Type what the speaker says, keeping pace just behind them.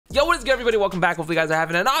Yo, what is good, everybody? Welcome back. Hopefully you guys are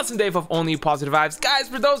having an awesome day of only positive vibes. Guys,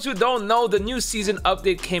 for those who don't know, the new season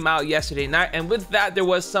update came out yesterday night, and with that there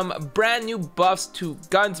was some brand new buffs to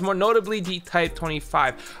guns, more notably the Type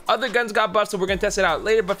 25. Other guns got buffs, so we're gonna test it out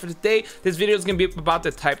later, but for today this video is gonna be about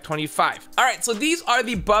the Type 25. All right, so these are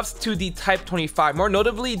the buffs to the Type 25. More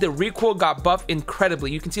notably, the recoil got buffed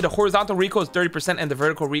incredibly. You can see the horizontal recoil is 30% and the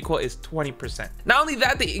vertical recoil is 20%. Not only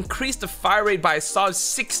that, they increased the fire rate by a solid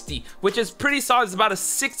 60, which is pretty solid. It's about a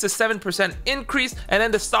 6 to 7% increase, and then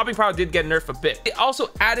the stopping power did get nerfed a bit. They also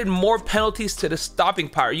added more penalties to the stopping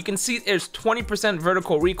power. You can see there's 20%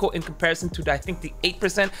 vertical recoil in comparison to I think the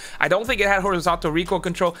 8%. I don't think it had horizontal recoil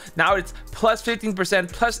control. Now it's plus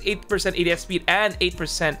 15%, plus 8% ADS speed, and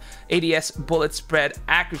 8% ADS bullet spread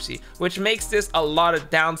accuracy, which makes this a lot of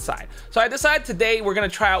downside. So I decided today we're gonna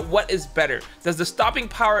try out what is better. Does the stopping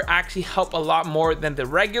power actually help a lot more than the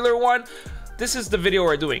regular one? This is the video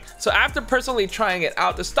we're doing. So after personally trying it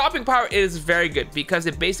out, the stopping power is very good because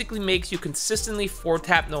it basically makes you consistently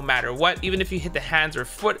 4-tap no matter what, even if you hit the hands or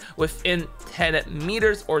foot within 10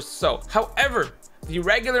 meters or so. However, the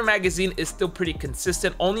regular magazine is still pretty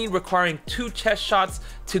consistent, only requiring 2 chest shots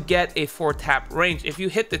to get a 4-tap range. If you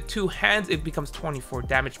hit the 2 hands, it becomes 24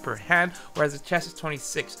 damage per hand, whereas the chest is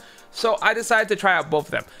 26. So I decided to try out both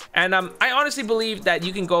of them, and I honestly believe that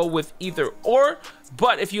you can go with either or,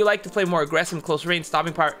 but if you like to play more aggressive and close range,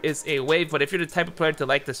 stopping power is a wave. But if you're the type of player to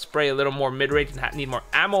like to spray a little more mid-range and need more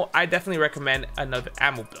ammo, I definitely recommend another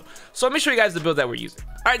ammo build. So let me show you guys the build that we're using.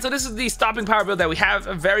 All right, so this is the stopping power build that we have,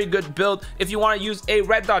 a very good build. If you want to use a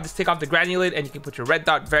red dot, just take off the granulate and you can put your red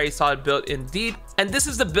dot. Very solid build indeed. And this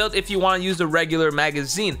is the build if you want to use the regular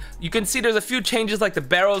magazine. You can see there's a few changes like the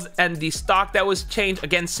barrels and the stock that was changed.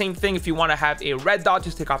 Again, same thing. If you want to have a red dot,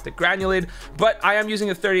 just take off the granulate. But I am using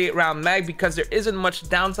a 38 round mag because there isn't much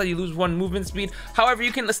downside. You lose 1 movement speed. However,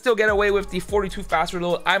 you can still get away with the 42 fast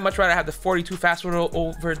reload. I much rather have the 42 fast reload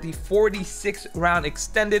over the 46 round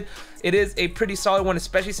extended. It is a pretty solid one,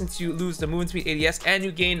 especially since you lose the movement speed ADS and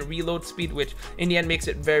you gain reload speed, which in the end makes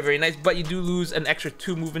it very, very nice. But you do lose an extra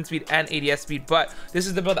 2 movement speed and ADS speed. But this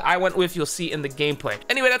is the build that I went with. You'll see in the gameplay.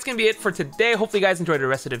 Anyway, that's gonna be it for today. Hopefully you guys enjoyed the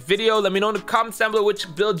rest of the video. Let me know in the comments down below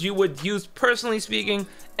which build you would use personally speaking.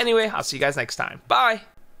 Anyway, I'll see you guys next time. Bye.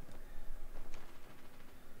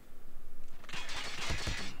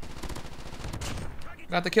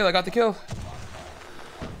 Got the kill, I got the kill.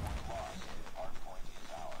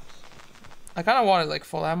 I kind of wanted like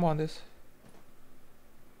full ammo on this.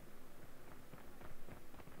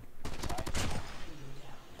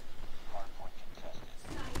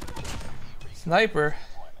 Sniper.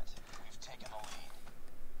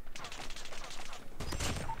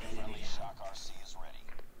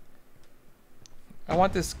 I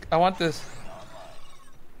want this. I want this.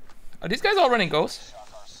 Are these guys all running ghosts?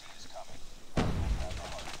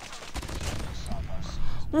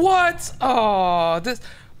 What? Oh, this.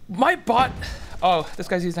 My bot. Oh, this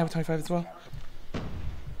guy's using Type 25 as well.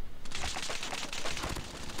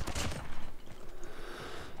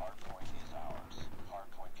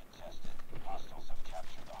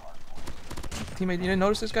 Teammate, you didn't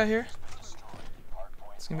notice this guy here?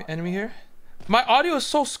 It's gonna be enemy here. My audio is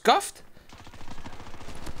so scuffed.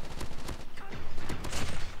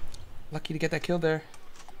 Lucky to get that kill there.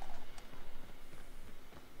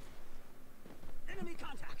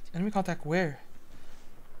 Enemy contact where?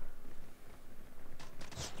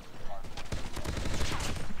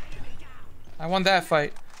 I won that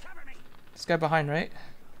fight. This guy behind, right?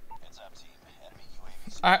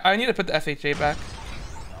 I need to put the FHA back.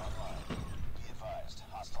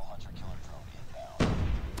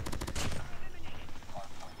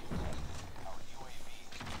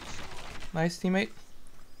 Nice, teammate.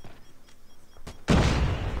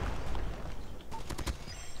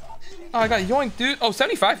 Oh, I got yoinked, dude. Oh,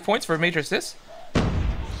 75 points for a major assist.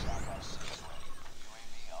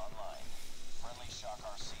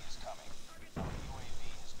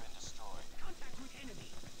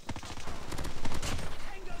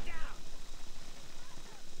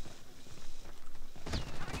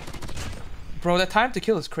 Bro, that time to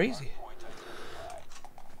kill is crazy.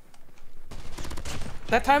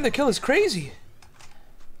 That time to kill is crazy.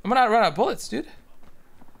 I'm gonna run out of bullets, dude.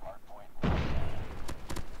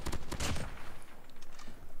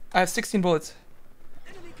 I have 16 bullets.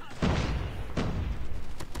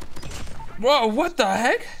 Whoa, what the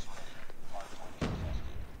heck?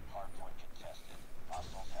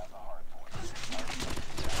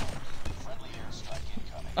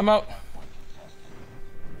 I'm out.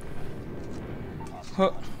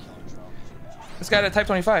 Huh. This guy had a Type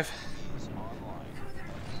 25.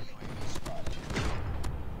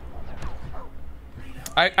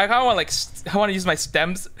 I kind of want like I want to use my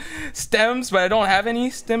stems, but I don't have any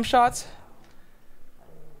stem shots.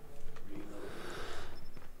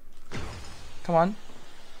 Come on,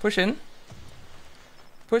 push in.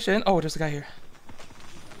 Push in. Oh, there's a guy here.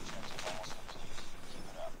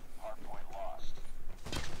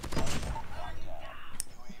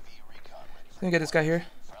 Let me get this guy here.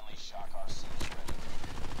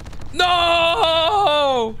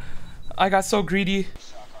 No! I got so greedy.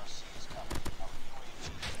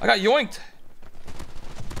 I got yoinked.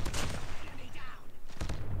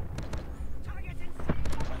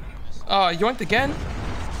 Oh, yoinked again?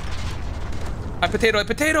 I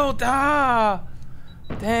potato. Ah!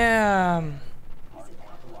 Damn.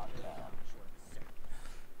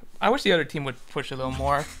 I wish the other team would push a little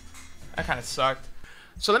more. That kind of sucked.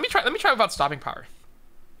 So let me try without stopping power.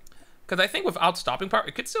 Because I think without stopping power,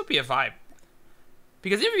 it could still be a vibe.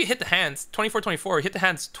 Because even if you hit the hands, 24-24, hit the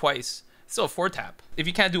hands twice, it's still a 4-tap. If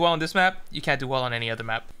you can't do well on this map, you can't do well on any other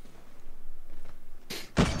map.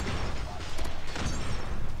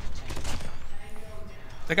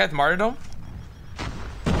 That guy's martyrdom?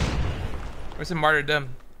 Or is it martyrdom?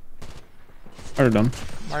 Martyrdom.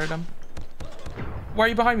 Martyrdom. Why are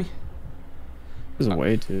you behind me? There's a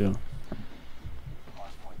way to.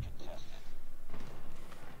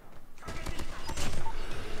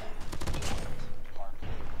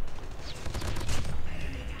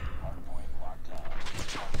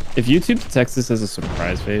 If YouTube detects this as a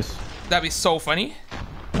surprise face, that'd be so funny.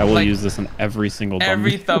 I will use this on every single thumbnail.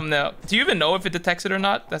 Every thumbnail. Do you even know if it detects it or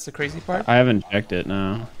not? That's the crazy part. I haven't checked it,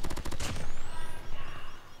 no.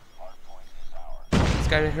 This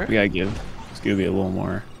guy right here? We gotta give Scooby a little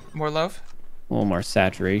more. More love? A little more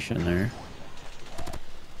saturation there.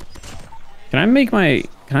 Can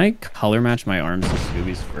I color match my arms to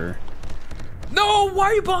Scooby's fur? No, why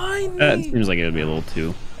are you behind me? That seems like it would be a little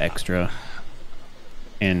too extra.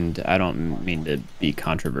 And I don't mean to be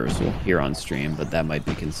controversial here on stream, but that might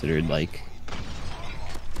be considered like,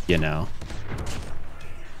 you know,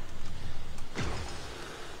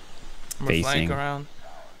 facing. Around.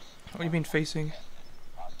 What do you mean facing?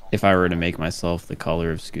 If I were to make myself the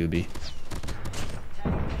color of Scooby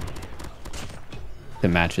to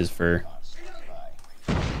match his fur,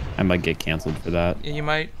 I might get canceled for that. Yeah, you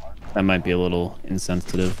might. That might be a little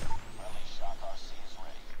insensitive.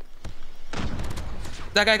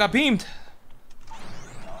 That guy got beamed.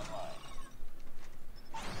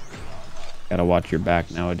 Gotta watch your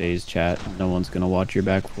back nowadays, chat. No one's gonna watch your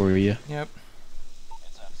back for you. Yep.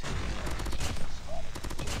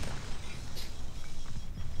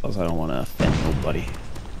 Plus, I don't want to offend nobody.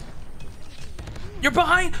 You're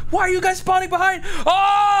behind. Why are you guys spawning behind?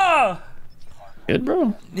 Oh! Good,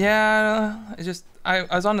 bro. Yeah, it's just I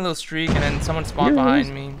was on a little streak and then someone spawned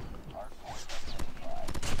behind me.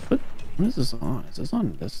 What is this on? Is this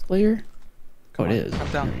on this layer? Oh, it is.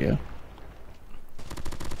 Come down. There we go.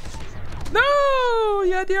 No!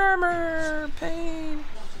 You had the armor. Pain.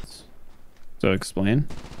 So explain.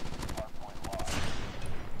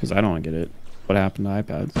 Because I don't get it. What happened to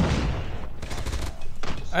iPads?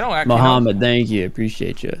 I don't actually Muhammad, thank you.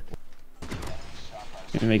 Appreciate you.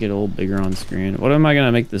 Gonna make it a little bigger on screen. What am I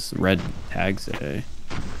gonna make this red tag say?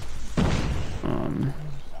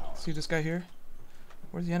 See this guy here?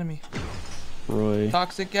 Where's the enemy? Roy.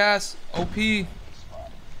 Toxic gas. OP.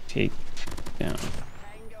 Take down.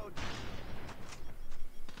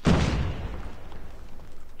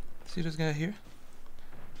 See this guy here?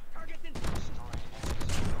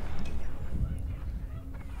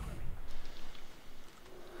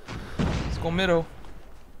 Let's go middle.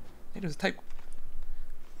 Hey, there's a type.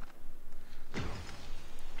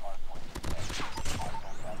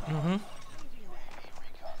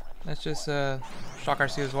 Let's just shock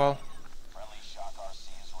RC as well.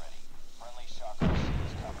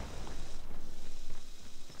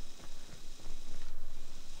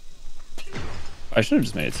 I should have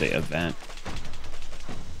just made it say event.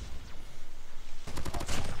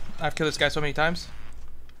 I've killed this guy so many times.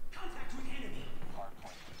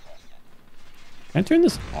 Can I turn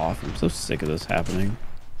this off? I'm so sick of this happening.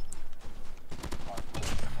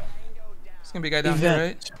 There's gonna be a guy down here,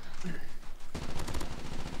 right?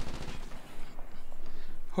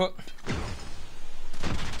 Huh.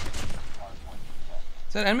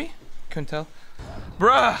 Is that enemy? Couldn't tell.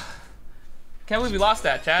 Bruh! Can't believe we lost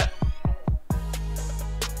that, chat.